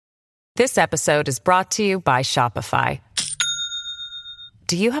This episode is brought to you by Shopify.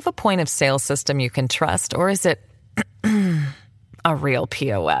 Do you have a point of sale system you can trust, or is it a real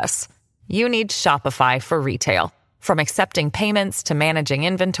POS? You need Shopify for retail. From accepting payments to managing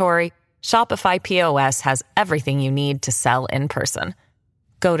inventory, Shopify POS has everything you need to sell in person.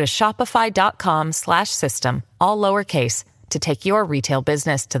 Go to shopify.com/system, all lowercase, to take your retail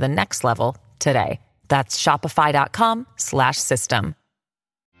business to the next level today. That's shopify.com/system.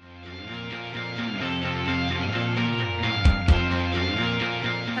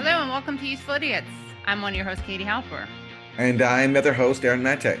 Hello and welcome to Useful Idiots. I'm one of your hosts, Katie Halper. And I'm other host, Aaron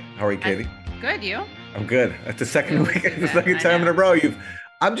Mate. How are you, Katie? Good, you? I'm good. That's the second week, the second time in a row.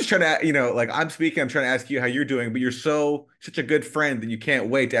 I'm just trying to, I'm speaking, I'm trying to ask you how you're doing, but you're such a good friend that you can't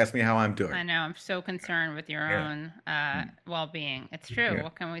wait to ask me how I'm doing. I know. I'm so concerned with your own well-being. It's true. Yeah.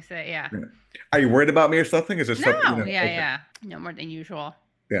 What can we say? Yeah. Are you worried about me or something? Is there something? Yeah. No more than usual.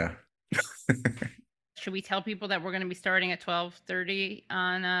 Yeah. Should we tell people that we're going to be starting at 12:30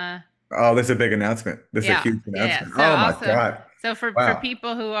 on Oh, this is a big announcement. This is a huge announcement. So my God. So for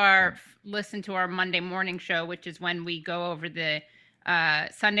people who listen to our Monday morning show, which is when we go over the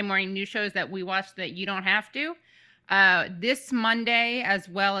Sunday morning news shows that we watch that you don't have to, this Monday, as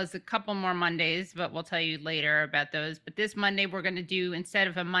well as a couple more Mondays, but we'll tell you later about those. But this Monday, we're going to do, instead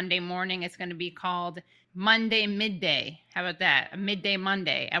of a Monday morning, it's going to be called Monday Midday. How about that? A Midday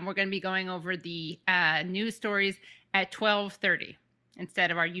Monday. And we're going to be going over the news stories at 12:30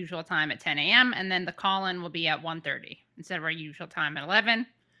 instead of our usual time at 10 a.m. And then the call-in will be at 1:30 instead of our usual time at 11.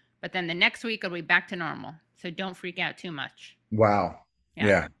 But then the next week, it'll be back to normal. So don't freak out too much. Wow.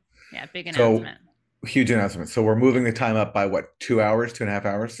 Yeah. Big announcement. Huge announcement. So we're moving the time up by what, 2 hours, 2.5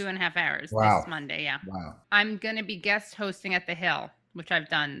 hours? 2.5 hours this Monday, yeah. Wow. I'm going to be guest hosting at the Hill, which I've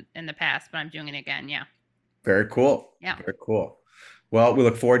done in the past, but I'm doing it again, yeah. Very cool. Yeah. Very cool. Well, we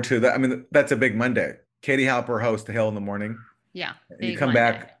look forward to that. I mean, that's a big Monday. Katie Halper hosts the Hill in the morning. Yeah. You come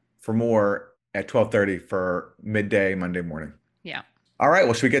back for more at 12:30 for midday Monday morning. Yeah. All right.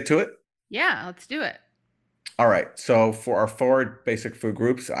 Well, should we get to it? Yeah, let's do it. All right. So for our 4 basic food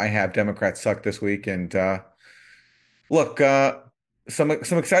groups, I have Democrats suck this week. And some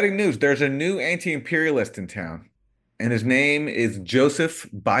exciting news. There's a new anti-imperialist in town, and his name is Joseph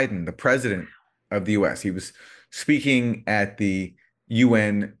Biden, the president of the U.S. He was speaking at the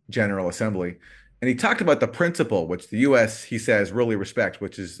UN General Assembly, and he talked about the principle which the U.S., he says, really respects,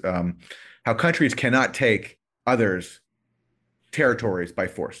 which is how countries cannot take others' territories by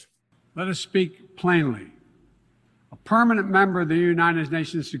force. Let us speak plainly. A permanent member of the United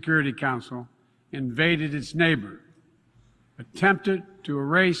Nations Security Council invaded its neighbor, attempted to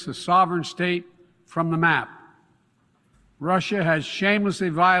erase a sovereign state from the map. Russia has shamelessly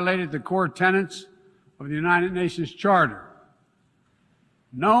violated the core tenets of the United Nations Charter.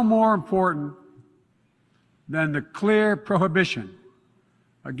 No more important than the clear prohibition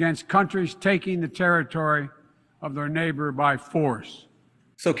against countries taking the territory of their neighbor by force.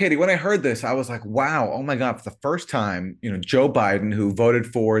 So, Katie, when I heard this, I was like, wow, oh my God, for the first time, Joe Biden, who voted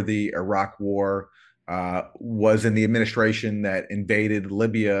for the Iraq war, was in the administration that invaded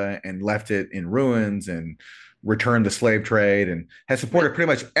Libya and left it in ruins and returned the slave trade and has supported pretty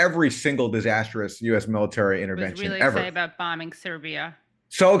much every single disastrous U.S. military intervention ever. Really excited about bombing Serbia.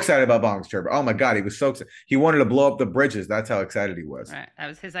 So excited about bombing Serbia. Oh my God, he was so excited. He wanted to blow up the bridges. That's how excited he was. Right. That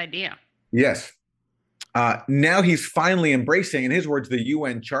was his idea. Yes. Now he's finally embracing, in his words, the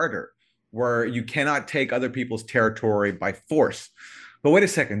UN Charter, where you cannot take other people's territory by force. But wait a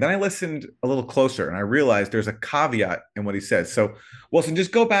second. Then I listened a little closer and I realized there's a caveat in what he says. So, Wilson,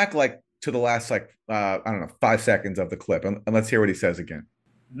 just go back to the last 5 seconds of the clip and let's hear what he says again.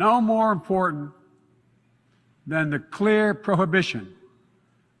 No more important than the clear prohibition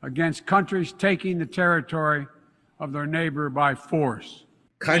against countries taking the territory of their neighbor by force.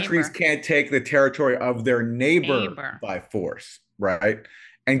 Countries can't take the territory of their neighbor by force, right?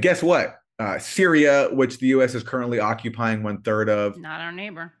 And guess what? Syria, which the U.S. is currently occupying 1/3 of. Not our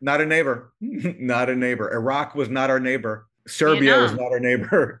neighbor. Not a neighbor. Not a neighbor. Iraq was not our neighbor. Serbia was not our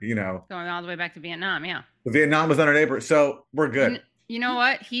neighbor, Going all the way back to Vietnam, yeah. Vietnam was not our neighbor, so we're good. And you know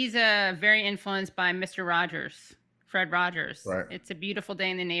what? He's very influenced by Mr. Rogers, Fred Rogers. Right. It's a beautiful day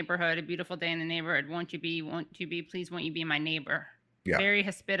in the neighborhood, a beautiful day in the neighborhood. Won't you be, please won't you be my neighbor? Yeah. Very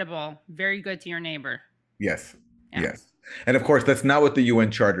hospitable, very good to your neighbor. Yes. Yeah. Yes. And of course, that's not what the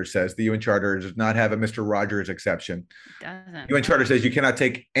UN Charter says. The UN Charter does not have a Mr. Rogers exception. It doesn't. UN Charter says you cannot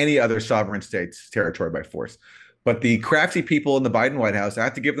take any other sovereign state's territory by force. But the crafty people in the Biden White House, I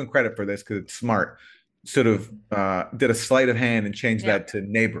have to give them credit for this because it's smart, sort of did a sleight of hand and changed that to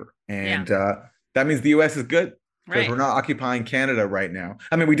neighbor. And that means the U.S. is good. because we're Right. not occupying Canada right now.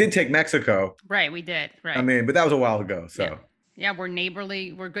 I mean, we did take Mexico. Right. We did. Right. I mean, but that was a while ago. So Yeah. Yeah. We're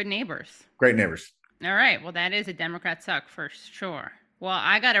neighborly. We're good neighbors. great neighbors. All right. Well, that is a Democrat suck for sure. Well,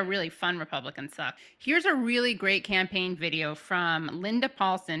 I got a really fun Republican suck. Here's a really great campaign video from Linda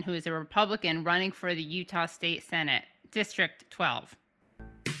Paulson, who is a Republican running for the Utah State Senate, District 12.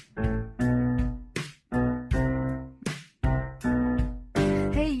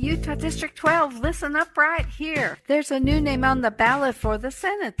 Hey, Utah District 12, listen up right here. There's a new name on the ballot for the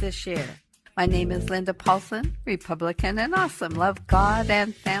Senate this year. My name is Linda Paulson, Republican and awesome. Love God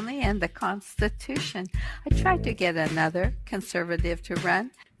and family and the Constitution. I tried to get another conservative to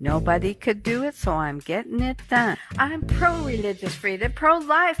run. Nobody could do it, so I'm getting it done. I'm pro-religious freedom,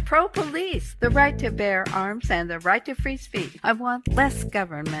 pro-life, pro-police, the right to bear arms and the right to free speech. I want less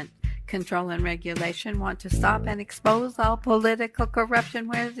government control and regulation, want to stop and expose all political corruption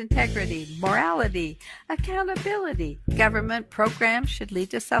where there's integrity, morality, accountability. Government programs should lead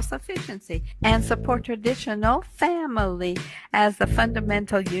to self-sufficiency and support traditional family as the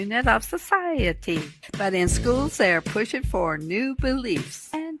fundamental unit of society. But in schools, they're pushing for new beliefs.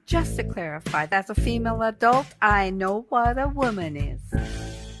 And just to clarify, as a female adult, I know what a woman is.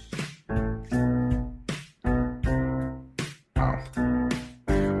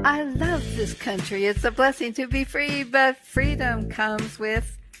 I love this country. It's a blessing to be free, but freedom comes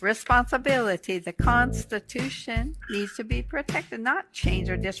with responsibility. The Constitution needs to be protected, not changed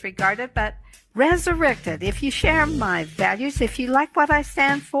or disregarded, but resurrected. If you share my values, if you like what I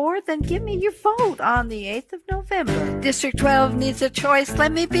stand for, then give me your vote on the 8th of November. District 12 needs a choice.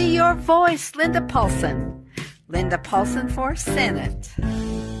 Let me be your voice, Linda Paulson. Linda Paulson for Senate.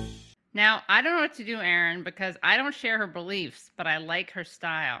 Now, I don't know what to do, Aaron, because I don't share her beliefs, but I like her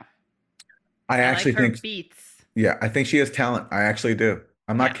style. I actually like her think, beats. yeah, I think she has talent. I actually do.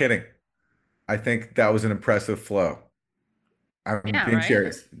 I'm not Yeah. kidding. I think that was an impressive flow. I'm Yeah, being right?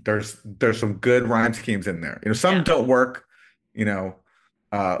 serious. There's some good rhyme schemes in there. Some Yeah. don't work,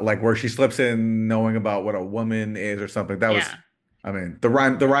 like where she slips in knowing about what a woman is or something. That was, Yeah. I mean, the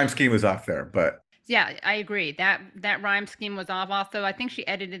rhyme scheme was off there, but Yeah, I agree. That rhyme scheme was off. Also, I think she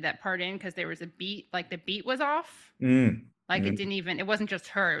edited that part in because there was a beat, like the beat was off. Like it didn't even, it wasn't just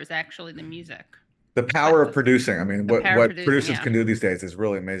her, it was actually the music. the power of producing. I mean, what power of producing, producers yeah. can do these days is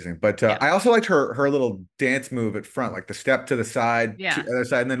really amazing. But Yeah. I also liked her little dance move at front, like the step to the side, Yeah. to the other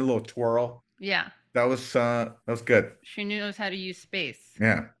side, and then a little twirl. Yeah, That was good. she knows how to use space.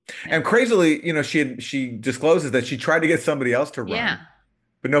 Yeah. Yeah. And crazily, she discloses that she tried to get somebody else to run, Yeah.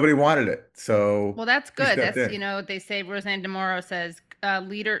 but nobody wanted it. So Well, that's she good. stepped That's, in. they say Roseanne DeMoro says,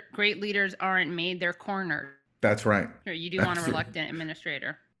 great leaders aren't made, they're cornered. That's right. Sure, you do want a That's- reluctant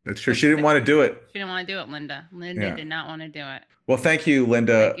administrator. That's true. She didn't want to do it. She didn't want to do it, Linda. Linda Yeah. did not want to do it. Well, thank you,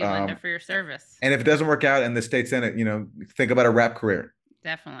 Linda. Thank you, Linda, for your service. And if it doesn't work out in the state Senate, think about a rap career.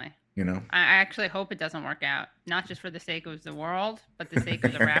 Definitely. I I actually hope it doesn't work out, not just for the sake of the world, but the sake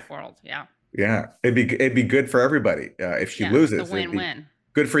of the rap world. Yeah. Yeah, it'd be good for everybody if she Yeah, loses. it's a It'd be win-win.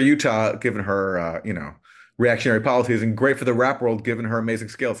 good for Utah, given her reactionary policies, and great for the rap world, given her amazing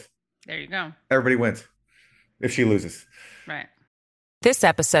skills. There you go. Everybody wins if she loses. Right. This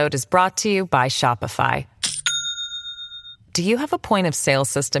episode is brought to you by Shopify. Do you have a point of sale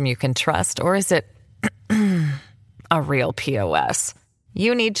system you can trust, or is it a real POS?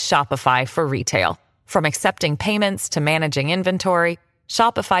 You need Shopify for retail. From accepting payments to managing inventory,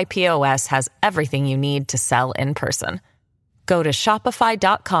 Shopify POS has everything you need to sell in person. Go to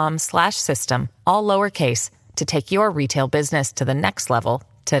shopify.com/system, all lowercase, to take your retail business to the next level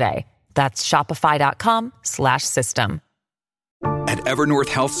today. That's shopify.com/system. At Evernorth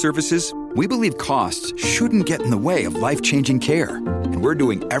Health Services, we believe costs shouldn't get in the way of life-changing care, and we're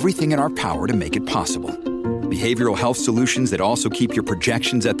doing everything in our power to make it possible. Behavioral health solutions that also keep your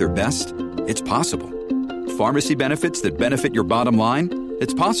projections at their best? It's possible. Pharmacy benefits that benefit your bottom line?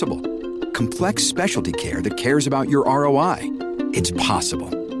 It's possible. Complex specialty care that cares about your ROI? It's possible.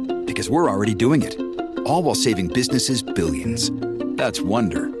 Because we're already doing it. All while saving businesses billions. That's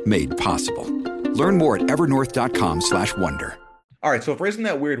Wonder made possible. Learn more at evernorth.com/wonder. All right, so if isn't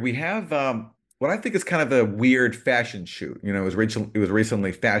that weird, we have what I think is kind of a weird fashion shoot. It was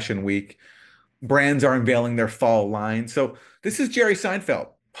recently Fashion Week. Brands are unveiling their fall line. So this is Jerry Seinfeld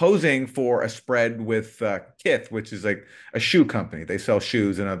posing for a spread with Kith, which is like a shoe company. They sell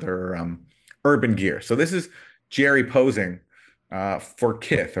shoes and other urban gear. So this is Jerry posing for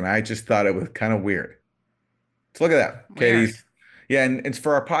Kith, and I just thought it was kind of weird. So look at that. Weird. Yeah, and it's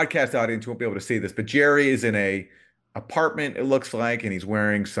for our podcast audience who won't be able to see this, but Jerry is in a apartment, it looks like, and he's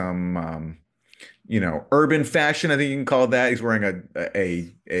wearing some urban fashion, I think you can call it that. He's wearing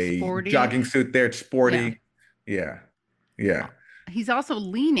a Sporty. jogging suit there. It's sporty. Yeah. Yeah. He's also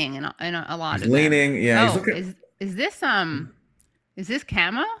leaning in a lot He's of them. leaning. Yeah. He's Oh, looking. is this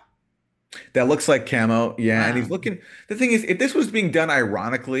camo? That looks like camo. Yeah. And he's Wow. looking. The thing is, if this was being done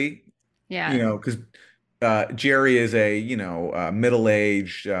ironically, Yeah. because Jerry is a,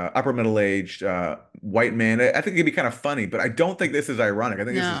 middle-aged, upper middle-aged white man. I think it'd be kind of funny, but I don't think this is ironic. I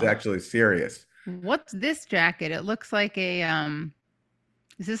think this is No. actually serious. What's this jacket? It looks like a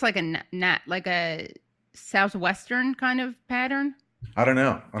is this like like a southwestern kind of pattern? I don't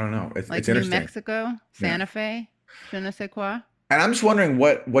know. It's Like New interesting. Mexico, Santa Fe, je ne sais quoi. And I'm just wondering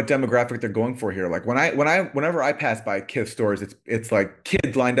what demographic they're going for here. Like whenever I pass by Kith stores, it's like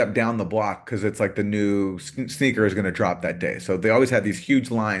kids lined up down the block because it's like the new sneaker is going to drop that day. So they always have these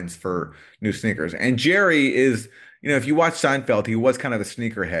huge lines for new sneakers. And Jerry is, if you watch Seinfeld, he was kind of a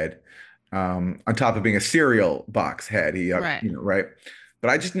sneakerhead, on top of being a cereal box head. He, Right. Right. But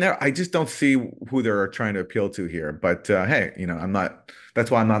I just don't see who they're trying to appeal to here. But hey, that's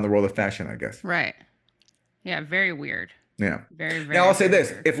why I'm not in the world of fashion, I guess. Right. Yeah, very weird. Yeah. Very, very. Now I'll say very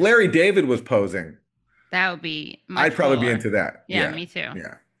this: weird. if Larry David was posing, That would be much I'd probably be cooler. into that. Yeah, me too.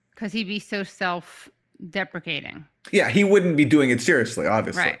 Yeah. Because he'd be so self-deprecating. Yeah, he wouldn't be doing it seriously,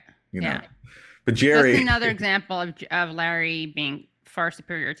 obviously. Right. You know. Yeah. But Jerry, That's another example of Larry being far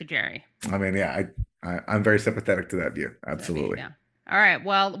superior to Jerry. I mean, yeah, I'm very sympathetic to that view. Absolutely. Yeah. All right.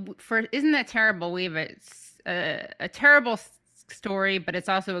 Well, isn't that terrible? We have a terrible story, but it's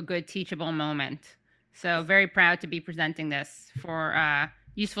also a good teachable moment. So very proud to be presenting this for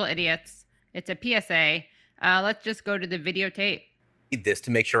Useful Idiots. It's a PSA. Let's just go to the videotape. This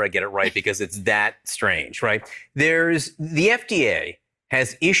to make sure I get it right because it's that strange, right? The FDA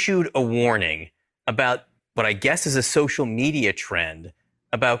has issued a warning about what I guess is a social media trend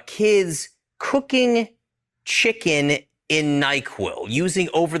about kids cooking chicken in NyQuil, using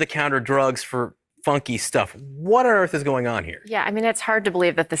over-the-counter drugs for funky stuff. What on earth is going on here? Yeah, I mean, it's hard to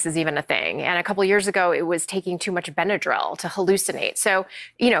believe that this is even a thing. And a couple of years ago, it was taking too much Benadryl to hallucinate. So,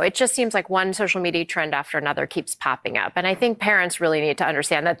 it just seems like one social media trend after another keeps popping up. And I think parents really need to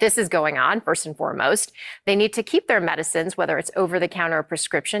understand that this is going on, first and foremost. They need to keep their medicines, whether it's over-the-counter or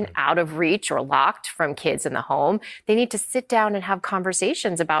prescription, out of reach or locked from kids in the home. They need to sit down and have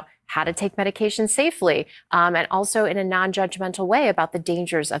conversations about how to take medication safely, and also in a non-judgmental way about the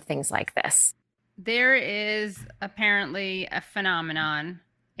dangers of things like this. There is apparently a phenomenon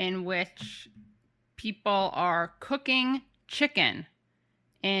in which people are cooking chicken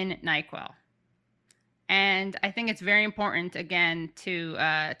in NyQuil. And I think it's very important, again, to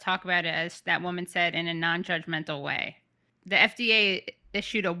talk about it, as that woman said, in a non-judgmental way. The FDA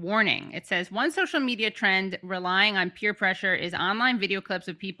issued a warning. It says, one social media trend relying on peer pressure is online video clips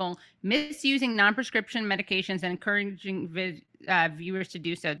of people misusing non-prescription medications and encouraging viewers to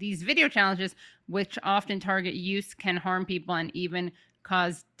do so. These video challenges, which often target use, can harm people and even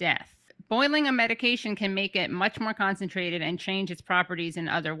cause death. Boiling a medication can make it much more concentrated and change its properties in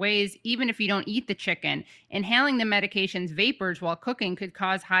other ways. Even if you don't eat the chicken, inhaling the medication's vapors while cooking could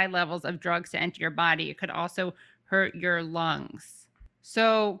cause high levels of drugs to enter your body. It could also hurt your lungs.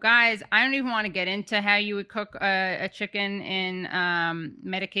 So, guys, I don't even want to get into how you would cook a chicken in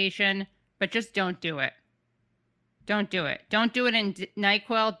medication, but just don't do it. Don't do it. Don't do it in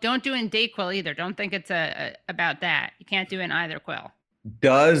NyQuil. Don't do it in DayQuil either. Don't think it's about that. You can't do it in either quill.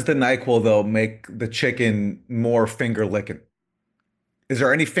 Does the NyQuil, though, make the chicken more finger licking? Is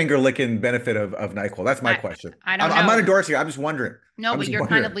there any finger licking benefit of NyQuil? That's my question. I don't know. I'm not endorsing it. I'm just wondering. No, but you're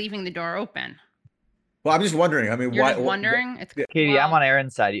kind of leaving the door open. Well, I'm just wondering. I mean, You're why? just wondering? It's Katie, I'm on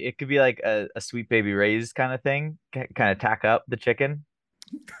Aaron's side. It could be like a Sweet Baby Ray's kind of thing, kind of tack up the chicken.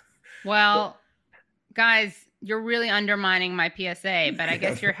 Well, guys, you're really undermining my PSA, but I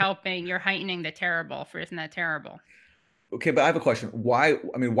guess you're heightening the terrible for isn't that terrible? Okay, but I have a question. Why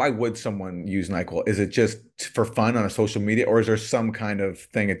would someone use NyQuil? Is it just for fun on a social media, or is there some kind of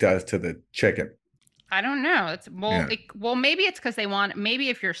thing it does to the chicken? I don't know. Maybe it's because they want. Maybe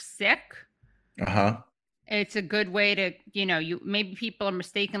if you're sick, it's a good way to, maybe people are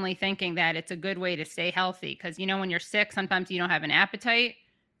mistakenly thinking that it's a good way to stay healthy because when you're sick, sometimes you don't have an appetite,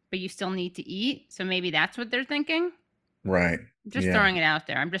 but you still need to eat. So maybe that's what they're thinking. Right. Just throwing it out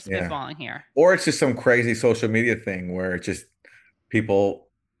there. I'm just spitballing here. Or it's just some crazy social media thing where it's just people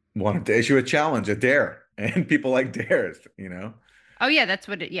wanted to issue a challenge, a dare, and people like dares, Oh yeah, that's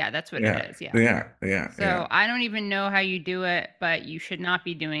what it is. Yeah. So I don't even know how you do it, but you should not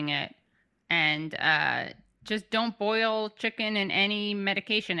be doing it. And just don't boil chicken in any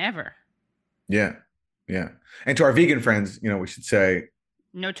medication ever. Yeah. And to our vegan friends, we should say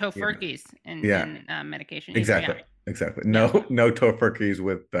no tofurkeys in medication. Exactly. No tofurkeys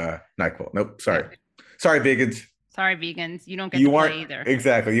with NyQuil. Nope. Sorry. Sorry, vegans. Sorry, vegans. You don't get to play either.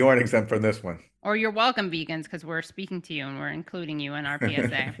 Exactly. You aren't exempt from this one. Or you're welcome, vegans, because we're speaking to you and we're including you in our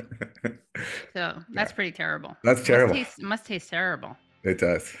PSA. So that's pretty terrible. That's terrible. It must taste terrible. It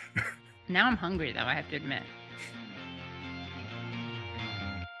does. Now I'm hungry, though, I have to admit.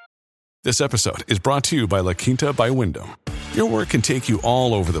 This episode is brought to you by La Quinta by Wyndham. Your work can take you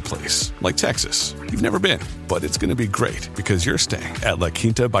all over the place, like Texas. You've never been, but it's going to be great because you're staying at La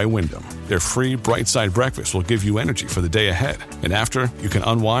Quinta by Wyndham. Their free Bright Side breakfast will give you energy for the day ahead. And after, you can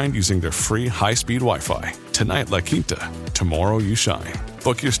unwind using their free high-speed Wi-Fi. Tonight, La Quinta. Tomorrow, you shine.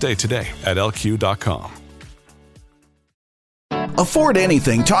 Book your stay today at lq.com. Afford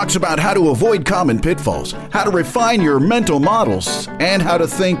Anything talks about how to avoid common pitfalls, how to refine your mental models, and how to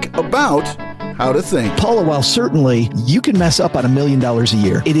think about how to think. Paula, while certainly you can mess up on $1 million a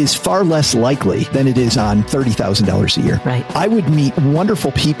year, it is far less likely than it is on $30,000 a year. Right. I would meet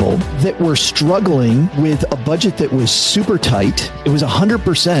wonderful people that were struggling with a budget that was super tight. It was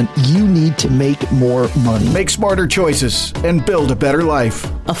 100% you need to make more money. Make smarter choices and build a better life.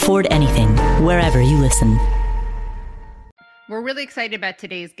 Afford Anything, wherever you listen. We're really excited about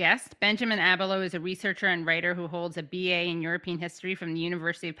today's guest. Benjamin Abelow is a researcher and writer who holds a BA in European History from the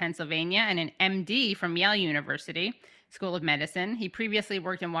University of Pennsylvania and an MD from Yale University School of Medicine. He previously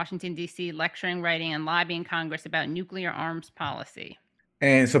worked in Washington, D.C., lecturing, writing, and lobbying Congress about nuclear arms policy.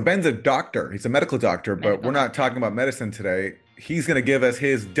 And so Ben's a doctor. He's a medical doctor, but we're not talking about medicine today. He's going to give us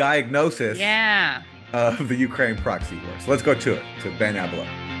his diagnosis of the Ukraine proxy war. So let's go to it, to Ben Abelow.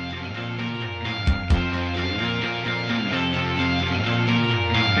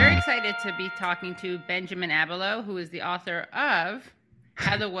 Very excited to be talking to Benjamin Abelow, who is the author of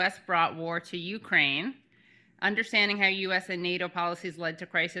How the West Brought War to Ukraine, Understanding How U.S. and NATO Policies Led to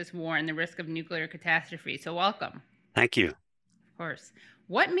Crisis, War, and the Risk of Nuclear Catastrophe. So welcome. Thank you. Of course.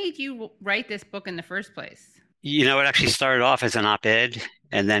 What made you write this book in the first place? You know, it actually started off as an op-ed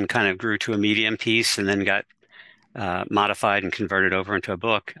and then kind of grew to a Medium piece and then got modified and converted over into a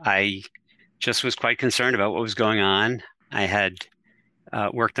book. I just was quite concerned about what was going on. I had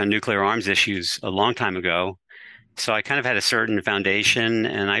worked on nuclear arms issues a long time ago. So I kind of had a certain foundation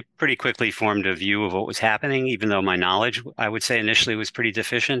and I pretty quickly formed a view of what was happening, even though my knowledge, I would say initially was pretty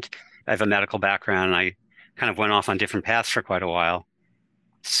deficient. I have a medical background and I kind of went off on different paths for quite a while.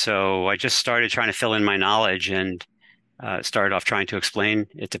 So I just started trying to fill in my knowledge and started off trying to explain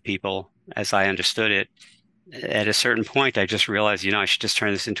it to people as I understood it. At a certain point, I just realized, I should just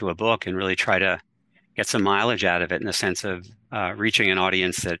turn this into a book and really try to get some mileage out of it in the sense of reaching an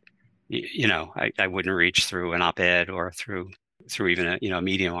audience that, I wouldn't reach through an op-ed or through even a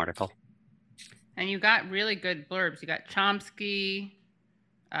Medium article. And you got really good blurbs. You got Chomsky,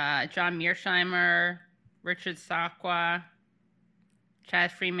 John Mearsheimer, Richard Sakwa,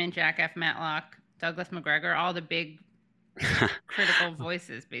 Chaz Freeman, Jack F. Matlock, Douglas McGregor, all the big critical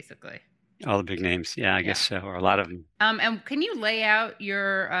voices, basically. All the big names. Yeah, I guess so, or a lot of them. And can you lay out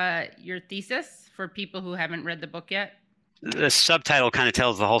your thesis for people who haven't read the book yet? The subtitle kind of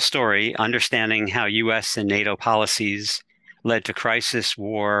tells the whole story, Understanding How U.S. and NATO Policies Led to Crisis,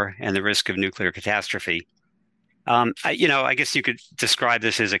 War, and the Risk of Nuclear Catastrophe. I guess you could describe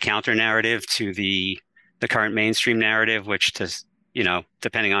this as a counter narrative to the current mainstream narrative, which,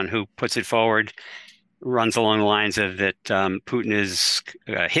 depending on who puts it forward, runs along the lines of that Putin is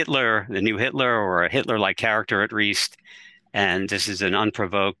Hitler, the new Hitler, or a Hitler-like character at least, and this is an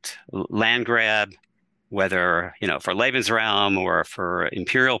unprovoked land grab, whether for Lebensraum or for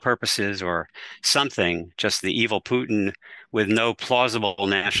imperial purposes or something. Just the evil Putin with no plausible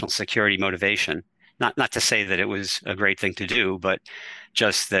national security motivation. Not to say that it was a great thing to do, but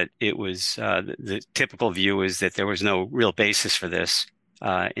just that it was the typical view is that there was no real basis for this.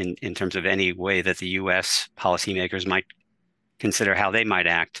 In terms of any way that the U.S. policymakers might consider how they might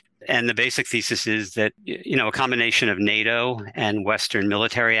act. And the basic thesis is that, a combination of NATO and Western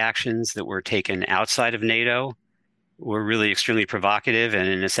military actions that were taken outside of NATO were really extremely provocative and,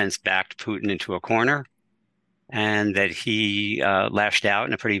 in a sense, backed Putin into a corner, and that he lashed out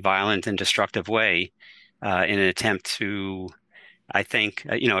in a pretty violent and destructive way in an attempt to, I think,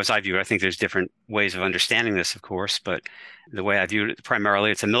 as I view it, I think there's different ways of understanding this, of course, but the way I view it, primarily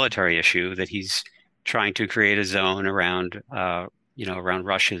it's a military issue that he's trying to create a zone around, around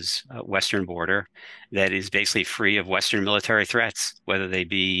Russia's western border that is basically free of Western military threats, whether they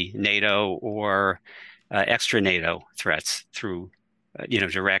be NATO or extra NATO threats through,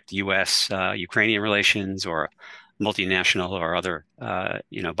 direct U.S. Ukrainian relations or multinational or other,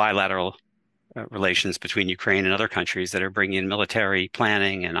 bilateral relations between Ukraine and other countries that are bringing in military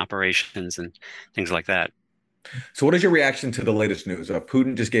planning and operations and things like that. So, what is your reaction to the latest news?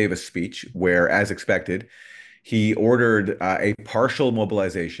 Putin just gave a speech where, as expected, he ordered a partial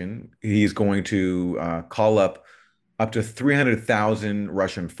mobilization. He's going to call up to 300,000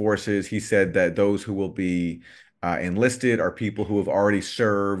 Russian forces. He said that those who will be enlisted are people who have already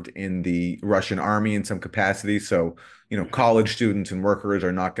served in the Russian army in some capacity. So, college students and workers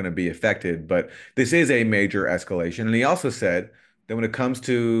are not going to be affected. But this is a major escalation. And he also said that when it comes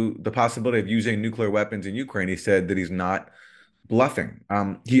to the possibility of using nuclear weapons in Ukraine, he said that he's not bluffing.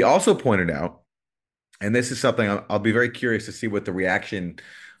 He also pointed out, and this is something I'll be very curious to see what the reaction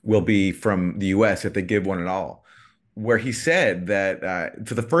will be from the US if they give one at all, where he said that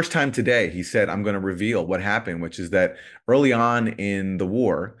for the first time today, he said, I'm going to reveal what happened, which is that early on in the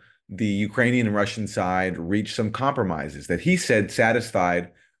war, the Ukrainian and Russian side reached some compromises that he said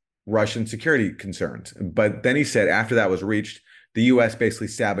satisfied Russian security concerns. But then he said after that was reached, the US basically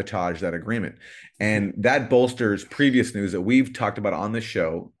sabotaged that agreement. And that bolsters previous news that we've talked about on this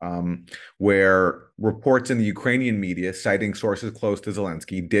show, where reports in the Ukrainian media, citing sources close to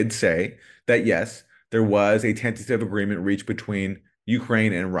Zelensky, did say that, yes, there was a tentative agreement reached between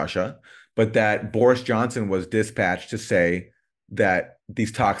Ukraine and Russia, but that Boris Johnson was dispatched to say that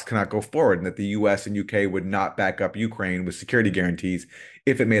these talks cannot go forward and that the US and UK would not back up Ukraine with security guarantees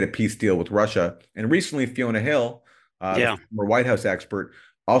if it made a peace deal with Russia. And recently, Fiona Hill, the former White House expert,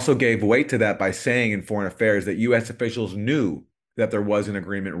 also gave weight to that by saying in Foreign Affairs that US officials knew that there was an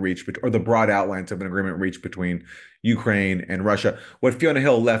agreement reached, or the broad outlines of an agreement reached between Ukraine and Russia. What Fiona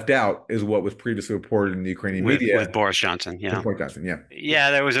Hill left out is what was previously reported in the Ukrainian media. With Boris Johnson, With Boris Johnson, yeah.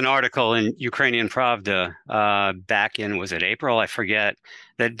 Yeah, there was an article in Ukrainian Pravda back in, was it April? I forget,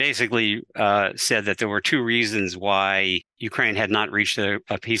 that basically said that there were two reasons why Ukraine had not reached a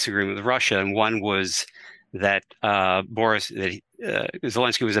peace agreement with Russia. And one was that Zelensky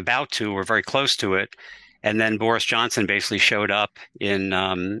was about to, or very close to it. And then Boris Johnson basically showed up in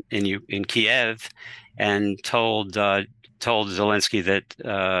Kiev and told Zelensky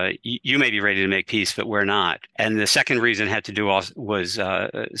that you may be ready to make peace, but we're not. And the second reason had to do was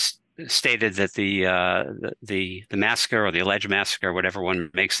stated that the massacre, or the alleged massacre, whatever one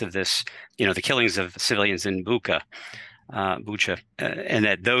makes of this, the killings of civilians in Bucha, and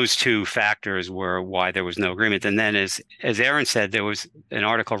that those two factors were why there was no agreement. And then, as Aaron said, there was an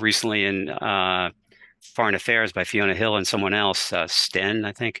article recently in Foreign Affairs by Fiona Hill and someone else, Sten,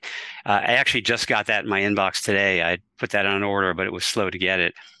 I think. I actually just got that in my inbox today. I put that on order, but it was slow to get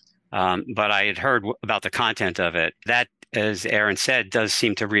it. But I had heard about the content of it. That, as Aaron said, does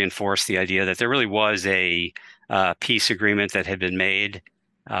seem to reinforce the idea that there really was a peace agreement that had been made,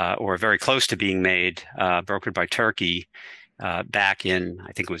 or very close to being made, brokered by Turkey back in,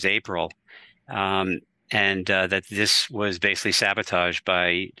 I think it was April. And that this was basically sabotaged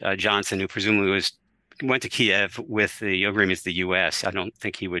by Johnson, who presumably went to Kiev with the agreement with the U.S. I don't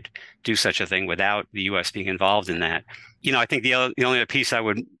think he would do such a thing without the U.S. being involved in that. I think the only other piece I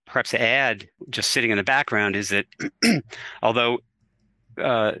would perhaps add, just sitting in the background, is that although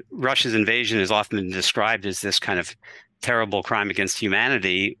Russia's invasion has often been described as this kind of terrible crime against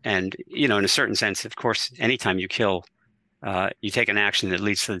humanity, and in a certain sense, of course, anytime you kill, you take an action that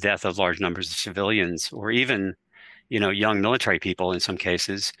leads to the death of large numbers of civilians, or even young military people in some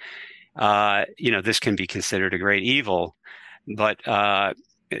cases, this can be considered a great evil. But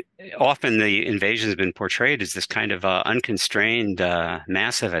often the invasion has been portrayed as this kind of unconstrained,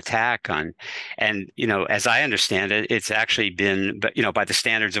 massive attack on, and as I understand it, it's actually been, but by the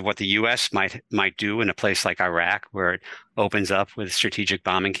standards of what the U.S. might do in a place like Iraq, where it opens up with a strategic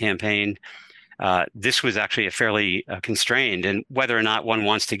bombing campaign. This was actually a fairly constrained, and whether or not one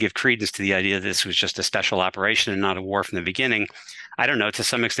wants to give credence to the idea that this was just a special operation and not a war from the beginning, I don't know. To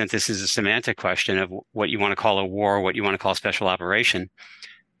some extent, this is a semantic question of what you want to call a war, what you want to call a special operation.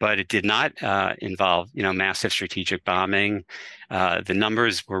 But it did not involve, massive strategic bombing. The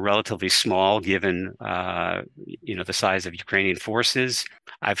numbers were relatively small, given, the size of Ukrainian forces.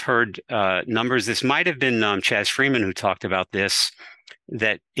 I've heard numbers. This might have been Chaz Freeman who talked about this,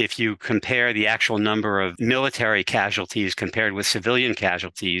 that if you compare the actual number of military casualties compared with civilian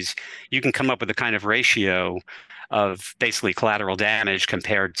casualties, you can come up with a kind of ratio of basically collateral damage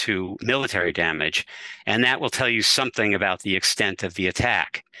compared to military damage. And that will tell you something about the extent of the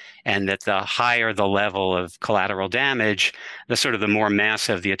attack. And that the higher the level of collateral damage, the more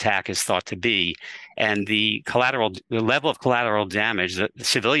massive the attack is thought to be. And the level of collateral damage, the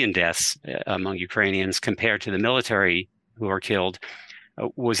civilian deaths among Ukrainians compared to the military who are killed,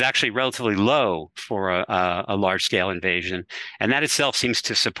 was actually relatively low for a large-scale invasion. And that itself seems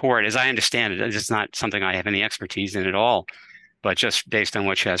to support, as I understand it, it's not something I have any expertise in at all, but just based on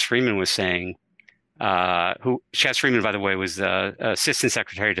what Chaz Freeman was saying, who Chas Freeman, by the way, was Assistant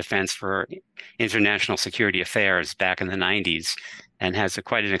Secretary of Defense for International Security Affairs back in the 90s and has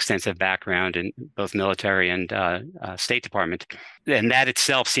quite an extensive background in both military and State Department. And that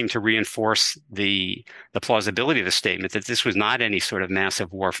itself seemed to reinforce the plausibility of the statement that this was not any sort of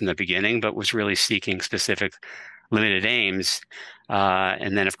massive war from the beginning, but was really seeking specific limited aims.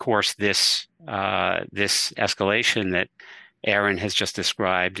 And then, of course, this escalation that Aaron has just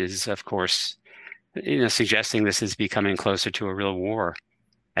described is, of course, suggesting this is becoming closer to a real war.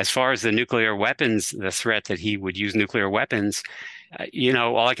 As far as the nuclear weapons, the threat that he would use nuclear weapons,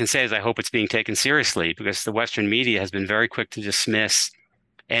 all I can say is I hope it's being taken seriously, because the Western media has been very quick to dismiss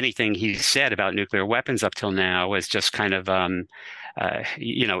anything he said about nuclear weapons up till now as just kind of,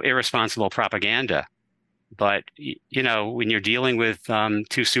 irresponsible propaganda. But, when you're dealing with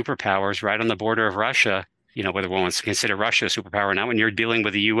two superpowers right on the border of Russia, whether one wants to consider Russia a superpower or not, when you're dealing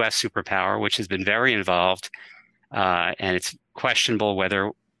with a U.S. superpower, which has been very involved, and it's questionable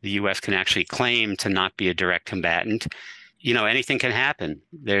whether the U.S. can actually claim to not be a direct combatant, anything can happen.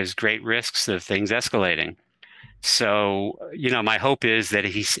 There's great risks of things escalating. So, my hope is that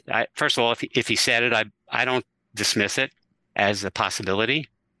first of all, if he said it, I don't dismiss it as a possibility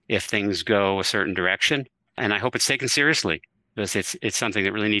if things go a certain direction. And I hope it's taken seriously, because it's something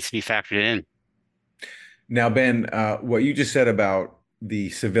that really needs to be factored in. Now, Ben, what you just said about the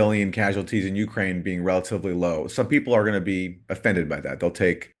civilian casualties in Ukraine being relatively low, some people are going to be offended by that. They'll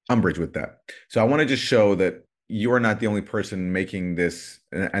take umbrage with that. So I want to just show that you are not the only person making this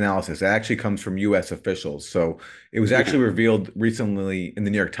analysis. It actually comes from U.S. officials. So it was actually revealed recently in the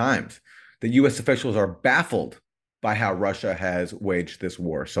New York Times that U.S. officials are baffled by how Russia has waged this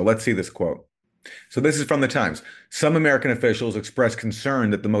war. So let's see this quote. So this is from the Times. Some American officials express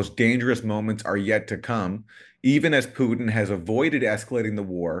concern that the most dangerous moments are yet to come, even as Putin has avoided escalating the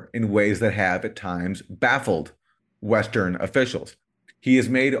war in ways that have at times baffled Western officials. He has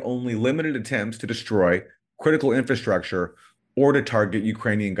made only limited attempts to destroy critical infrastructure or to target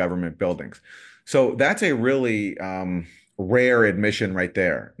Ukrainian government buildings. So that's a really rare admission right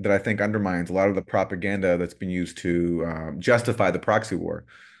there that I think undermines a lot of the propaganda that's been used to justify the proxy war.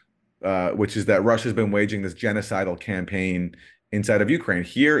 Which is that Russia's been waging this genocidal campaign inside of Ukraine.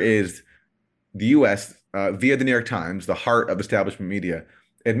 Here is the U.S. Via the New York Times, the heart of establishment media,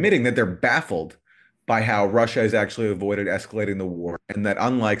 admitting that they're baffled by how Russia has actually avoided escalating the war, and that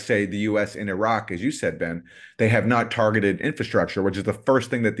unlike, say, the U.S. in Iraq, as you said, Ben, they have not targeted infrastructure, which is the first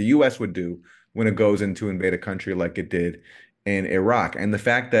thing that the U.S. would do when it goes in to invade a country like it did in Iraq. And the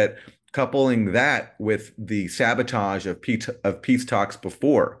fact that coupling that with the sabotage of peace talks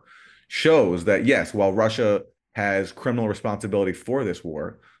before shows that, yes, while Russia has criminal responsibility for this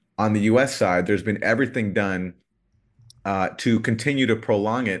war, on the U.S. side, there's been everything done to continue to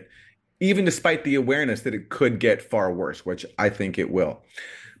prolong it, even despite the awareness that it could get far worse, which I think it will.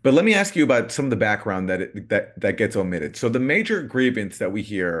 But let me ask you about some of the background that gets omitted. So the major grievance that we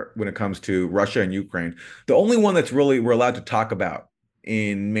hear when it comes to Russia and Ukraine, the only one that's really we're allowed to talk about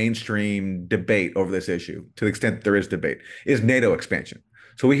in mainstream debate over this issue, to the extent that there is debate, is NATO expansion.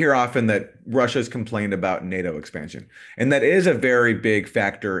 So we hear often that Russia's complained about NATO expansion, and that is a very big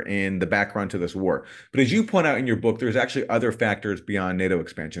factor in the background to this war. But as you point out in your book, there's actually other factors beyond NATO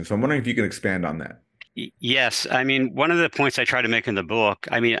expansion. So I'm wondering if you can expand on that. Yes. I mean, one of the points I try to make in the book,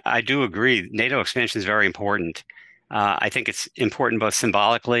 I do agree, NATO expansion is very important. I think it's important both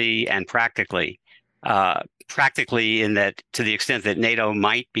symbolically and practically. Practically in that, to the extent that NATO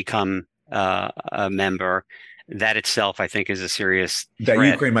might become a member, that itself, I think, is a serious threat. That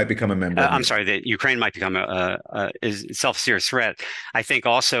Ukraine might become a member. I'm sorry, that Ukraine might become is itself a serious threat. I think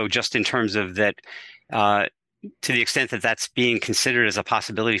also just in terms of that, to the extent that that's being considered as a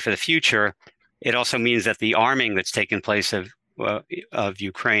possibility for the future, it also means that the arming that's taken place of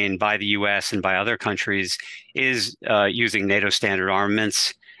Ukraine by the U.S. and by other countries is using NATO standard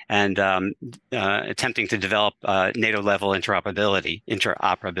armaments and attempting to develop NATO-level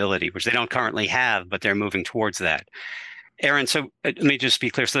interoperability, which they don't currently have, but they're moving towards that. Aaron, so let me just be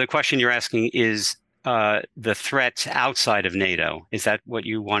clear. So the question you're asking is the threats outside of NATO. Is that what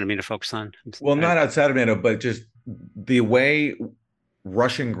you wanted me to focus on? Well, not outside of NATO, but just the way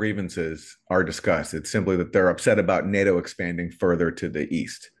Russian grievances are discussed. It's simply that they're upset about NATO expanding further to the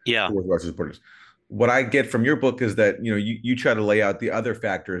east, towards Russia's borders. What I get from your book is that you try to lay out the other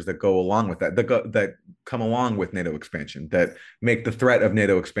factors that go along with that come along with NATO expansion, that make the threat of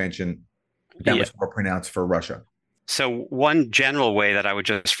NATO expansion that much more pronounced for Russia. So one general way that I would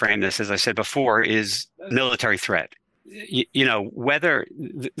just frame this, as I said before, is military threat. Whether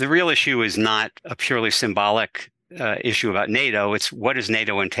the real issue is not a purely symbolic issue about NATO. It's what does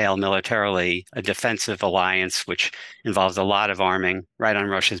NATO entail militarily? A defensive alliance, which involves a lot of arming right on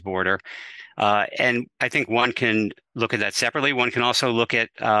Russia's border. And I think one can look at that separately. One can also look at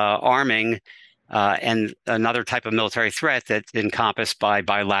arming and another type of military threat that's encompassed by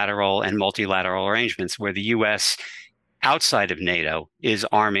bilateral and multilateral arrangements, where the U.S. outside of NATO is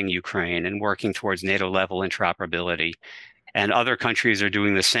arming Ukraine and working towards NATO-level interoperability. And other countries are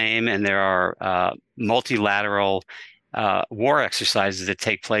doing the same, and there are multilateral war exercises that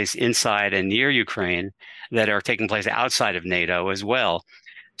take place inside and near Ukraine that are taking place outside of NATO as well.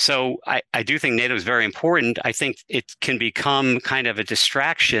 So I do think NATO is very important. I think it can become kind of a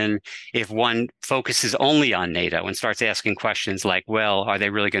distraction if one focuses only on NATO and starts asking questions like, well, are they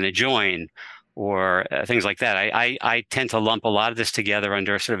really going to join? Or things like that. I tend to lump a lot of this together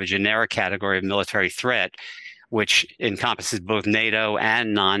under sort of a generic category of military threat, which encompasses both NATO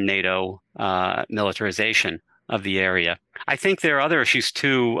and non-NATO militarization of the area. I think there are other issues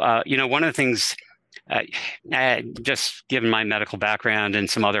too. One of the things, just given my medical background and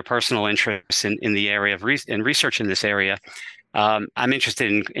some other personal interests in the area of research in this area, I'm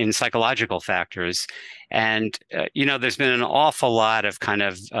interested in psychological factors. And, there's been an awful lot of kind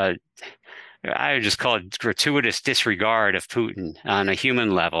of, I would just call it gratuitous disregard of Putin on a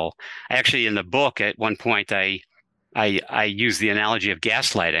human level. Actually, in the book, at one point, I use the analogy of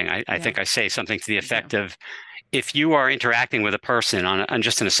gaslighting. I think I say something to the effect of, if you are interacting with a person on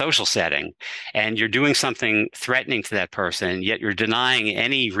just in a social setting, and you're doing something threatening to that person, yet you're denying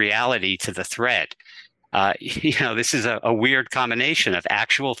any reality to the threat, this is a weird combination of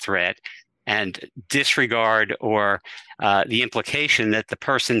actual threat and disregard or the implication that the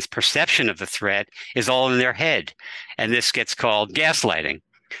person's perception of the threat is all in their head. And this gets called gaslighting.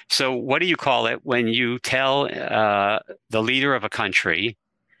 So what do you call it when you tell the leader of a country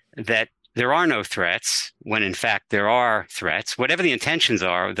that there are no threats, when in fact there are threats? Whatever the intentions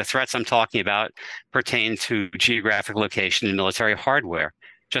are, the threats I'm talking about pertain to geographic location and military hardware.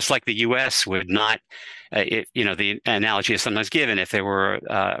 Just like the U.S. would not, the analogy is sometimes given, if there were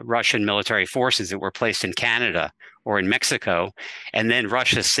Russian military forces that were placed in Canada or in Mexico, and then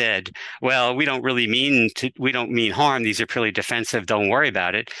Russia said, well, we don't mean harm. These are purely defensive. Don't worry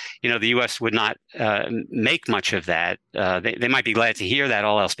about it. The U.S. would not make much of that. They might be glad to hear that,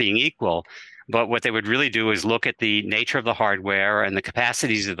 all else being equal. But what they would really do is look at the nature of the hardware and the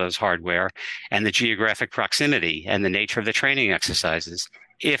capacities of those hardware and the geographic proximity and the nature of the training exercises.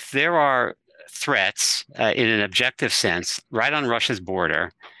 If there are threats in an objective sense right on Russia's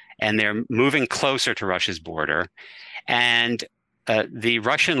border, and they're moving closer to Russia's border, and the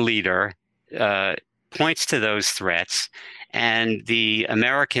Russian leader points to those threats, and the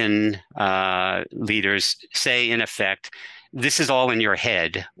American leaders say, in effect, this is all in your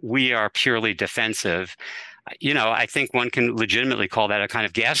head. We are purely defensive. I think one can legitimately call that a kind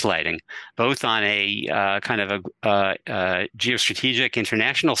of gaslighting, both on a kind of a geostrategic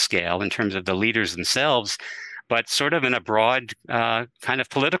international scale in terms of the leaders themselves, but sort of in a broad kind of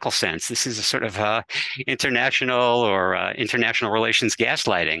political sense. This is a sort of international or international relations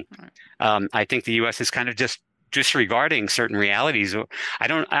gaslighting. I think the U.S. is kind of just disregarding certain realities.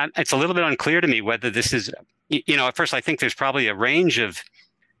 It's a little bit unclear to me whether this is, at first I think there's probably a range of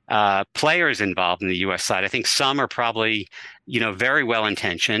players involved in the U.S. side. I think some are probably, very well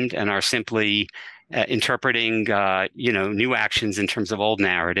intentioned and are simply interpreting, new actions in terms of old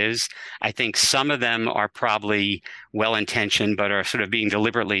narratives. I think some of them are probably well intentioned, but are sort of being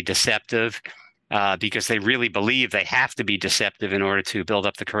deliberately deceptive because they really believe they have to be deceptive in order to build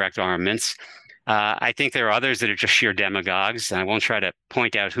up the correct armaments. I think there are others that are just sheer demagogues, and I won't try to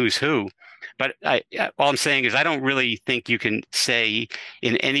point out who's who. But all I'm saying is I don't really think you can say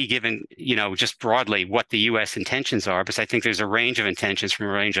in any given, just broadly what the U.S. intentions are, because I think there's a range of intentions from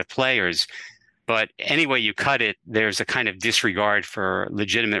a range of players. But any way you cut it, there's a kind of disregard for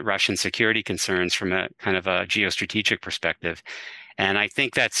legitimate Russian security concerns from a kind of a geostrategic perspective. And I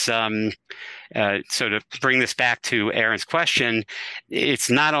think that's so to bring this back to Aaron's question, it's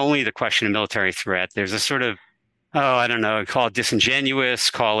not only the question of military threat. There's a sort of, call it disingenuous,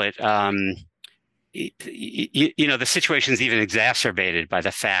 call it, the situation's even exacerbated by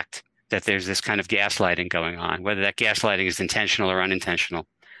the fact that there's this kind of gaslighting going on, whether that gaslighting is intentional or unintentional.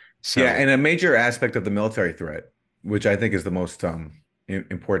 So, yeah, and a major aspect of the military threat, which I think is the most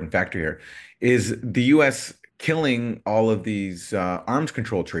important factor here, is the U.S. killing all of these arms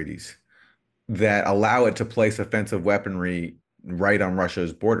control treaties that allow it to place offensive weaponry right on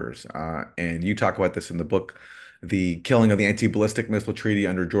Russia's borders. And you talk about this in the book, the killing of the anti-ballistic missile treaty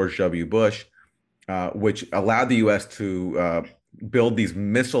under George W. Bush, which allowed the U.S. to build these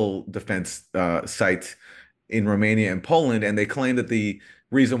missile defense sites in Romania and Poland, and they claimed that the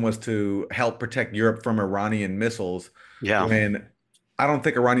reason was to help protect Europe from Iranian missiles. Yeah. When I don't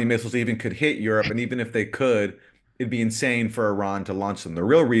think Iranian missiles even could hit Europe, and even if they could, it'd be insane for Iran to launch them. The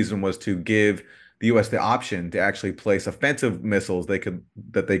real reason was to give the U.S. the option to actually place offensive missiles they could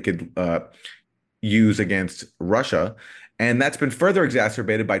use against Russia. And that's been further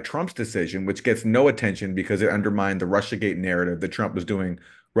exacerbated by Trump's decision, which gets no attention because it undermined the Russiagate narrative that Trump was doing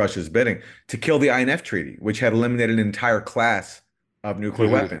Russia's bidding, to kill the INF Treaty, which had eliminated an entire class of nuclear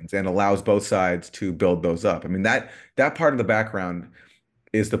weapons and allows both sides to build those up. I mean, that part of the background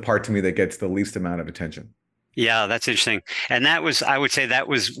is the part to me that gets the least amount of attention. Yeah, that's interesting. And I would say that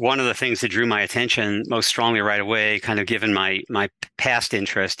was one of the things that drew my attention most strongly right away, kind of given my past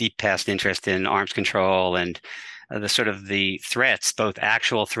interest, deep past interest in arms control and the sort of the threats, both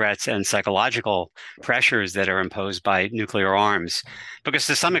actual threats and psychological pressures that are imposed by nuclear arms. Because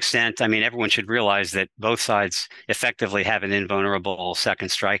to some extent, I mean, everyone should realize that both sides effectively have an invulnerable second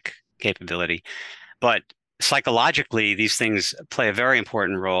strike capability. But psychologically, these things play a very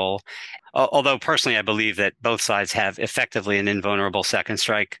important role. Although personally, I believe that both sides have effectively an invulnerable second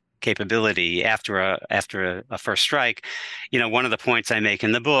strike capability after a first strike. You know, one of the points I make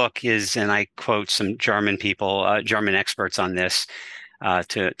in the book is, and I quote some German people, German experts on this,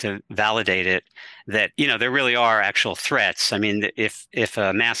 to validate it, that, you know, there really are actual threats. I mean, if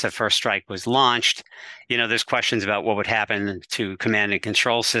a massive first strike was launched, you know, there's questions about what would happen to command and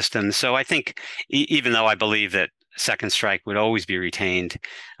control systems. So I think even though I believe that second strike would always be retained,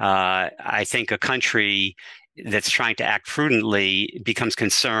 I think a country that's trying to act prudently becomes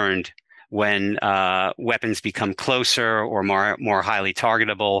concerned when weapons become closer or more highly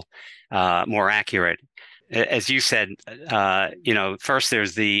targetable, more accurate. As you said, you know, first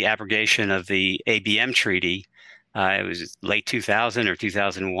there's the abrogation of the ABM treaty. It was late 2000 or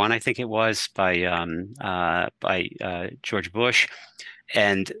 2001, I think it was, by George Bush,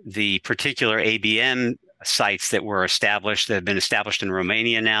 and the particular ABM sites that were established, that have been established in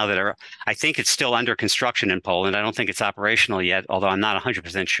Romania now, that are, I think it's still under construction in Poland. I don't think it's operational yet, although I'm not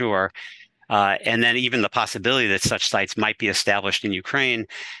 100% sure. And then even the possibility that such sites might be established in Ukraine.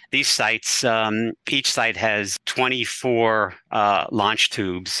 These sites, each site has 24 launch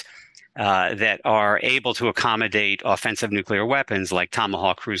tubes that are able to accommodate offensive nuclear weapons like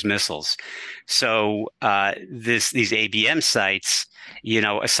Tomahawk cruise missiles. So these ABM sites, you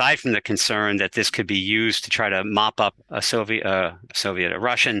know, aside from the concern that this could be used to try to mop up a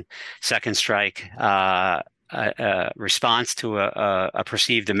Russian second strike response to a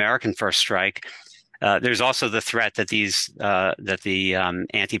perceived American first strike, there's also the threat that the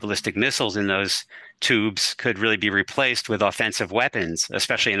anti-ballistic missiles in those tubes could really be replaced with offensive weapons,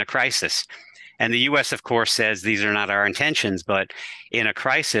 especially in a crisis. And the U.S., of course, says these are not our intentions, but in a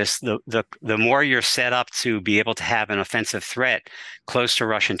crisis, the more you're set up to be able to have an offensive threat close to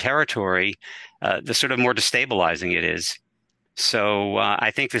Russian territory, the sort of more destabilizing it is. So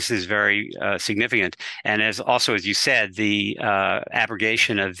I think this is very significant. And as you said, the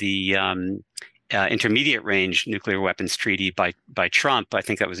abrogation of the intermediate range nuclear weapons treaty by Trump, I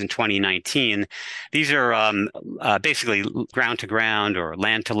think that was in 2019. These are basically ground to ground or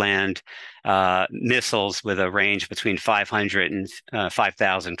land to land missiles with a range between 500 and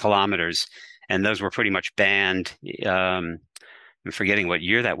 5,000 kilometers. And those were pretty much banned. I'm forgetting what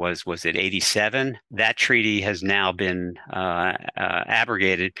year that was. Was it 87? That treaty has now been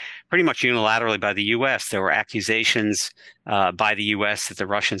abrogated pretty much unilaterally by the U.S. There were accusations by the U.S. that the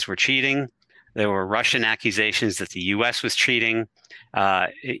Russians were cheating. There were Russian accusations that the U.S. was cheating.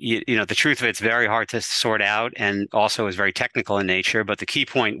 You know, the truth of it's very hard to sort out and also is very technical in nature. But the key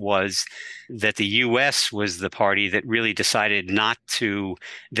point was that the U.S. was the party that really decided not to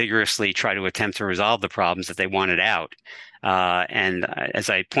vigorously try to attempt to resolve the problems that they wanted out. And as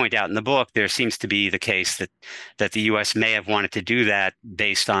I point out in the book, there seems to be the case that the U.S. may have wanted to do that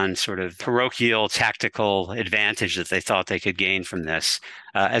based on sort of parochial tactical advantage that they thought they could gain from this,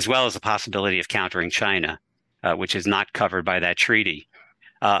 as well as the possibility of countering China, which is not covered by that treaty.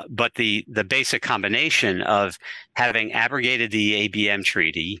 But the basic combination of having abrogated the ABM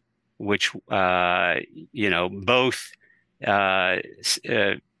treaty, which you know, both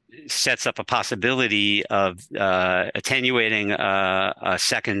sets up a possibility of attenuating a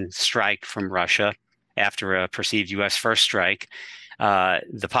second strike from Russia after a perceived U.S. first strike,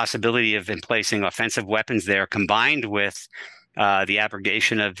 the possibility of emplacing offensive weapons there, combined with the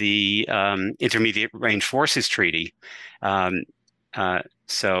abrogation of the Intermediate Range Forces Treaty. I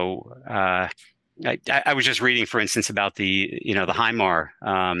was just reading, for instance, about the HIMAR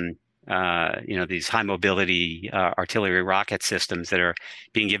these high mobility artillery rocket systems that are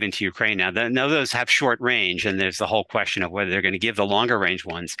being given to Ukraine now. Those have short range, and there's the whole question of whether they're going to give the longer range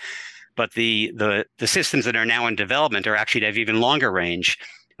ones. But the systems that are now in development are actually to have even longer range.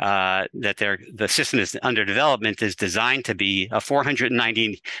 The system is under development is designed to be a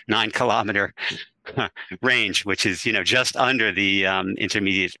 499 kilometer range, which is just under the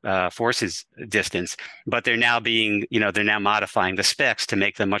intermediate forces distance. But they're now modifying the specs to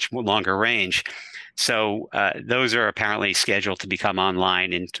make them much more longer range. So those are apparently scheduled to become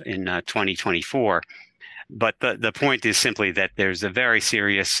online in 2024. But the point is simply that there's a very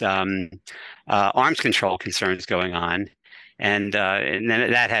serious arms control concerns going on. And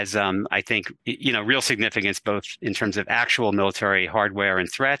then that has, I think, real significance both in terms of actual military hardware and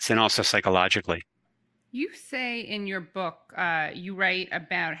threats, and also psychologically. You say in your book, you write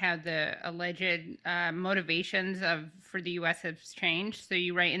about how the alleged motivations for the U.S. have changed. So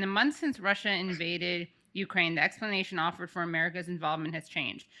you write, in the months since Russia invaded Ukraine, the explanation offered for America's involvement has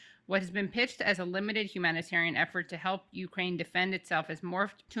changed. What has been pitched as a limited humanitarian effort to help Ukraine defend itself has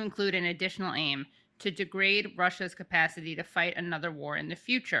morphed to include an additional aim to degrade Russia's capacity to fight another war in the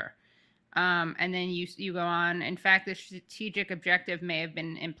future. And then you go on, in fact, the strategic objective may have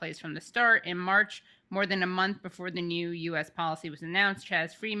been in place from the start. In March, more than a month before the new U.S. policy was announced,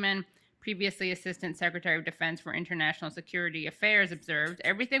 Chaz Freeman, previously Assistant Secretary of Defense for International Security Affairs, observed,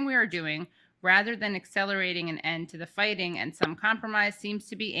 everything we are doing, rather than accelerating an end to the fighting and some compromise, seems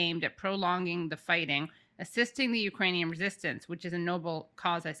to be aimed at prolonging the fighting, assisting the Ukrainian resistance, which is a noble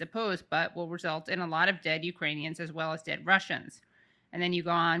cause, I suppose, but will result in a lot of dead Ukrainians as well as dead Russians. And then you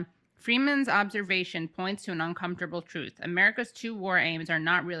go on, Freeman's observation points to an uncomfortable truth. America's two war aims are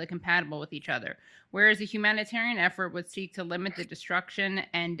not really compatible with each other. Whereas a humanitarian effort would seek to limit the destruction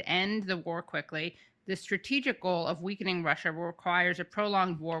and end the war quickly, the strategic goal of weakening Russia requires a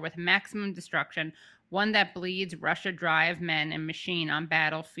prolonged war with maximum destruction, one that bleeds Russia dry of men and machine on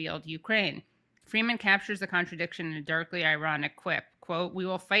battlefield Ukraine. Freeman captures the contradiction in a darkly ironic quip, quote, "We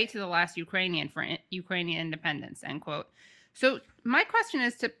will fight to the last Ukrainian for Ukrainian independence," end quote. So my question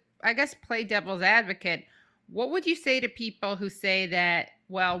is to, I guess, play devil's advocate. What would you say to people who say that,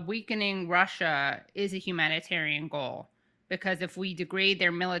 well, weakening Russia is a humanitarian goal? Because if we degrade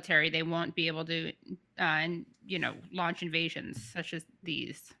their military, they won't be able to, launch invasions such as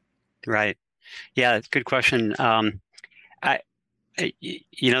these. Right. Yeah, it's a good question. There's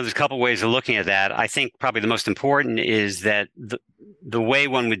a couple ways of looking at that. I think probably the most important is that the way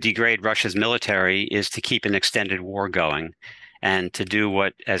one would degrade Russia's military is to keep an extended war going and to do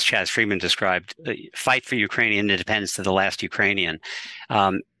what, as Chaz Freeman described, fight for Ukrainian independence to the last Ukrainian.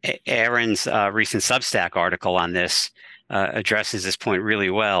 Aaron's recent Substack article on this addresses this point really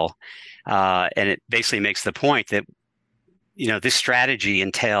well. And it basically makes the point that, this strategy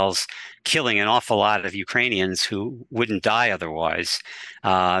entails killing an awful lot of Ukrainians who wouldn't die otherwise.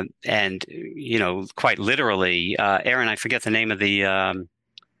 And quite literally, Aaron, I forget the name of the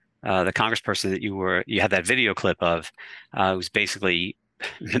congressperson that you had that video clip of, who's basically,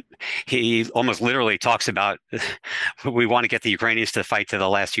 he almost literally talks about we want to get the Ukrainians to fight to the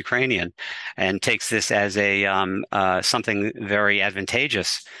last Ukrainian, and takes this as a something very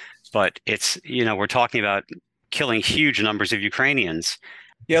advantageous. But it's, we're talking about killing huge numbers of Ukrainians.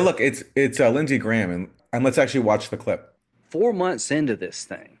 Yeah, look, it's Lindsey Graham, and let's actually watch the clip. 4 months into this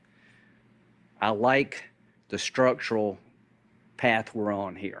thing, I like the structural path we're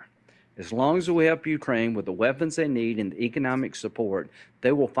on here. As long as we help Ukraine with the weapons they need and the economic support,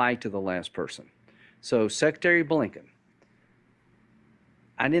 they will fight to the last person. So Secretary Blinken,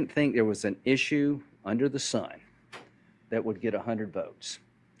 I didn't think there was an issue under the sun that would get 100 votes.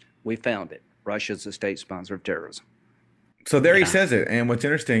 We found it. Russia's a state sponsor of terrorism. So there he says it. And what's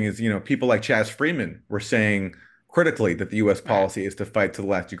interesting is, people like Chaz Freeman were saying critically that the U.S. policy is to fight to the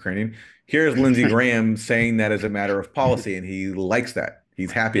last Ukrainian. Here's Lindsey Graham saying that as a matter of policy, and he likes that.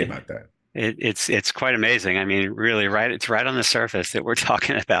 He's happy about that. It's quite amazing. I mean, really, right? It's right on the surface that we're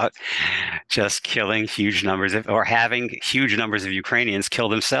talking about just killing huge numbers or having huge numbers of Ukrainians kill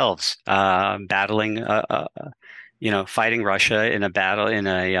themselves, battling, fighting Russia in a battle, in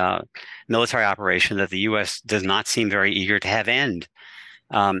a military operation that the U.S. does not seem very eager to have end.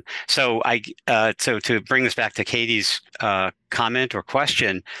 So to bring this back to Katie's comment or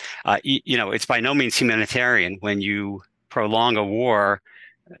question, it's by no means humanitarian when you prolong a war,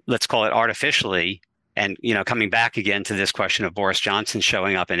 let's call it artificially, and coming back again to this question of Boris Johnson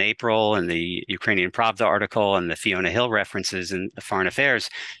showing up in April and the Ukrainian Pravda article and the Fiona Hill references in the Foreign Affairs,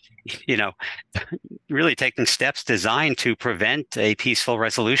 really taking steps designed to prevent a peaceful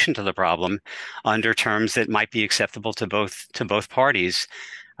resolution to the problem under terms that might be acceptable to both parties.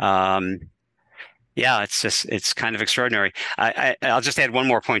 Yeah, it's kind of extraordinary. I'll just add one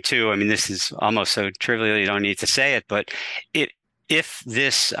more point too. I mean, this is almost so trivial you don't need to say it, but if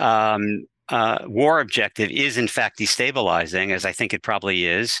this war objective is in fact destabilizing, as I think it probably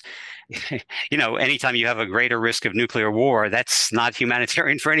is, anytime you have a greater risk of nuclear war, that's not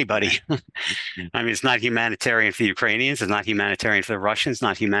humanitarian for anybody. I mean, it's not humanitarian for the Ukrainians, it's not humanitarian for the Russians,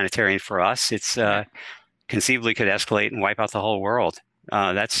 not humanitarian for us. It's conceivably could escalate and wipe out the whole world.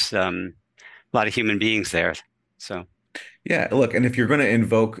 That's a lot of human beings there. So, yeah, look, and if you're going to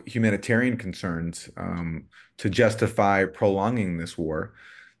invoke humanitarian concerns to justify prolonging this war,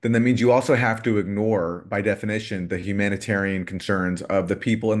 then that means you also have to ignore, by definition, the humanitarian concerns of the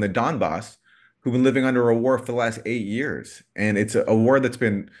people in the Donbass who've been living under a war for the last 8 years. And it's a war that's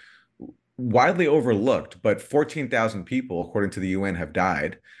been widely overlooked, but 14,000 people, according to the UN, have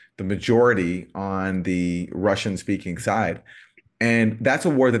died, the majority on the Russian-speaking side. And that's a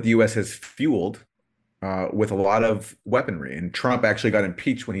war that the U.S. has fueled with a lot of weaponry. And Trump actually got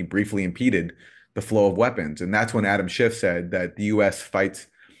impeached when he briefly impeded the flow of weapons. And that's when Adam Schiff said that the U.S. fights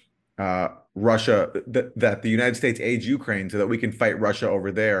Russia, that the United States aids Ukraine so that we can fight Russia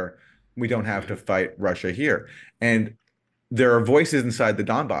over there. We don't have to fight Russia here. And there are voices inside the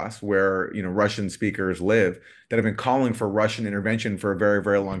Donbass where, Russian speakers live that have been calling for Russian intervention for a very,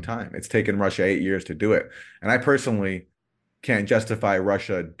 very long time. It's taken Russia 8 years to do it. And I personally can't justify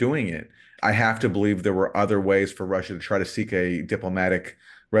Russia doing it. I have to believe there were other ways for Russia to try to seek a diplomatic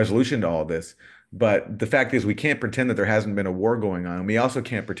resolution to all this. But the fact is, we can't pretend that there hasn't been a war going on. We also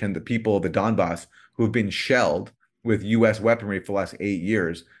can't pretend that people of the Donbass who have been shelled with U.S. weaponry for the last 8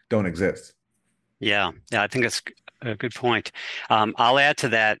 years don't exist. Yeah, I think that's a good point. I'll add to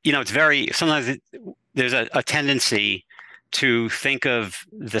that. Sometimes there's a tendency to think of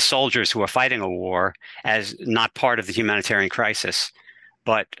the soldiers who are fighting a war as not part of the humanitarian crisis.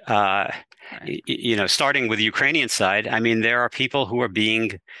 But, starting with the Ukrainian side, I mean, there are people who are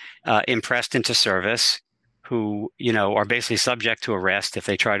being impressed into service who, are basically subject to arrest if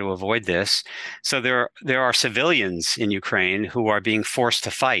they try to avoid this. So there are civilians in Ukraine who are being forced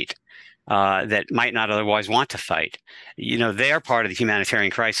to fight that might not otherwise want to fight. They are part of the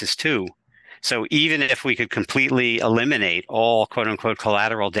humanitarian crisis too. So even if we could completely eliminate all quote unquote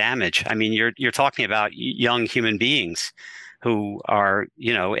collateral damage, I mean, you're talking about young human beings who are,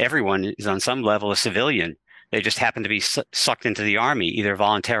 everyone is on some level a civilian. They just happen to be sucked into the army, either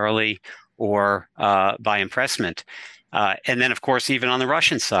voluntarily or by impressment. And then, of course, even on the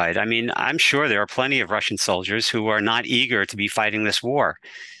Russian side, I mean, I'm sure there are plenty of Russian soldiers who are not eager to be fighting this war,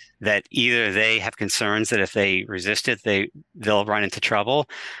 that either they have concerns that if they resist it, they'll run into trouble,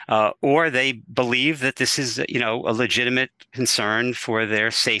 or they believe that this is, a legitimate concern for their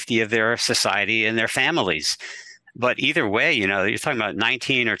safety of their society and their families. But either way, you're talking about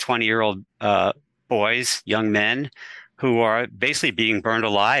 19 or 20-year-old boys, young men, who are basically being burned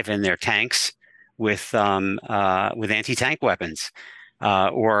alive in their tanks with anti-tank weapons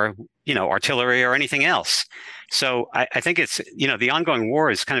or artillery or anything else. So I think it's the ongoing war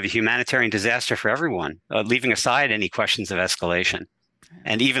is kind of a humanitarian disaster for everyone, leaving aside any questions of escalation,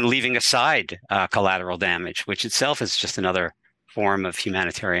 and even leaving aside collateral damage, which itself is just another form of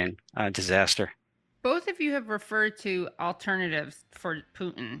humanitarian disaster. Both of you have referred to alternatives for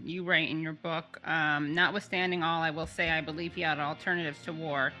Putin. You write in your book, notwithstanding all, I will say I believe he had alternatives to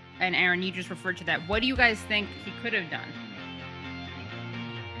war. And Aaron, you just referred to that. What do you guys think he could have done?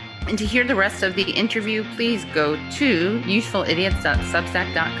 And to hear the rest of the interview, please go to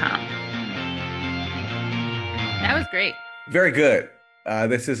usefulidiots.substack.com. That was great. Very good.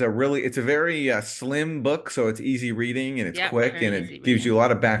 This is it's a very slim book, so it's easy reading and it's quick, and it gives you a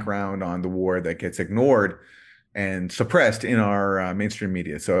lot of background on the war that gets ignored and suppressed in our mainstream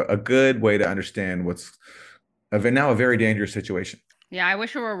media. So a good way to understand what's now a very dangerous situation. Yeah, I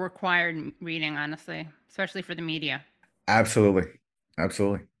wish it were required reading, honestly, especially for the media. Absolutely.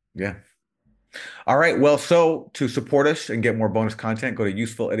 Yeah. All right. Well, so to support us and get more bonus content, go to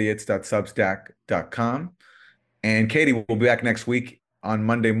usefulidiots.substack.com. And Katie will be back next week on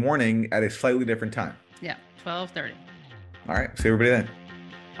Monday morning at a slightly different time. Yeah, 12:30. All right. See everybody then.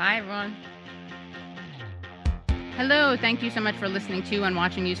 Bye, everyone. Hello. Thank you so much for listening to and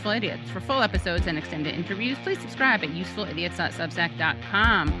watching Useful Idiots. For full episodes and extended interviews, please subscribe at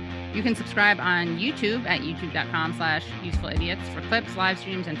usefulidiots.substack.com. You can subscribe on YouTube at youtube.com/usefulidiots for clips, live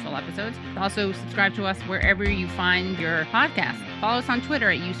streams, and full episodes. Also, subscribe to us wherever you find your podcast. Follow us on Twitter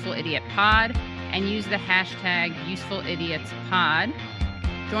at UsefulIdiotPod and use the hashtag UsefulIdiotsPod.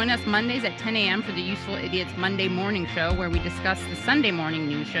 Join us Mondays at 10 a.m. for the Useful Idiots Monday Morning Show, where we discuss the Sunday morning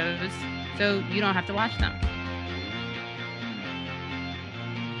news shows so you don't have to watch them.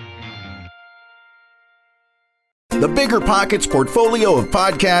 The Bigger Pockets portfolio of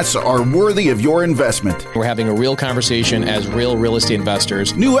podcasts are worthy of your investment. We're having a real conversation as real estate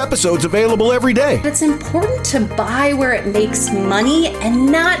investors. New episodes available every day. It's important to buy where it makes money and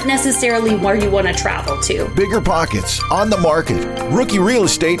not necessarily where you want to travel to. Bigger Pockets, On the Market, Rookie Real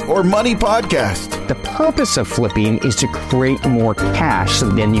Estate, or Money Podcast. The purpose of flipping is to create more cash so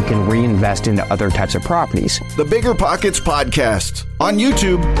then you can reinvest into other types of properties. The Bigger Pockets Podcast on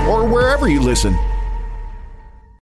YouTube or wherever you listen.